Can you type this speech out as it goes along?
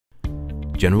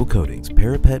General Coatings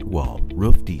Parapet Wall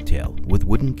Roof Detail with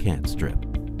Wooden Cant Strip.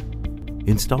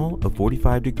 Install a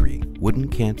 45-degree wooden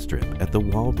cant strip at the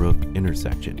wall roof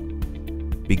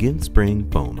intersection. Begin spraying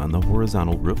foam on the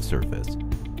horizontal roof surface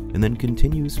and then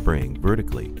continue spraying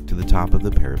vertically to the top of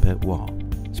the parapet wall.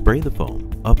 Spray the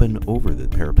foam up and over the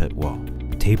parapet wall,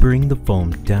 tapering the foam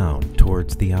down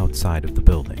towards the outside of the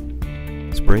building.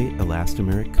 Spray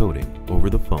elastomeric coating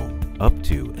over the foam up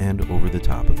to and over the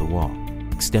top of the wall.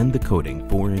 Extend the coating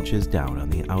 4 inches down on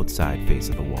the outside face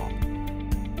of the wall.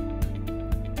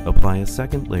 Apply a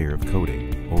second layer of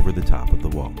coating over the top of the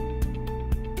wall.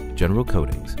 General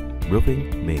Coatings,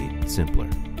 roofing made simpler.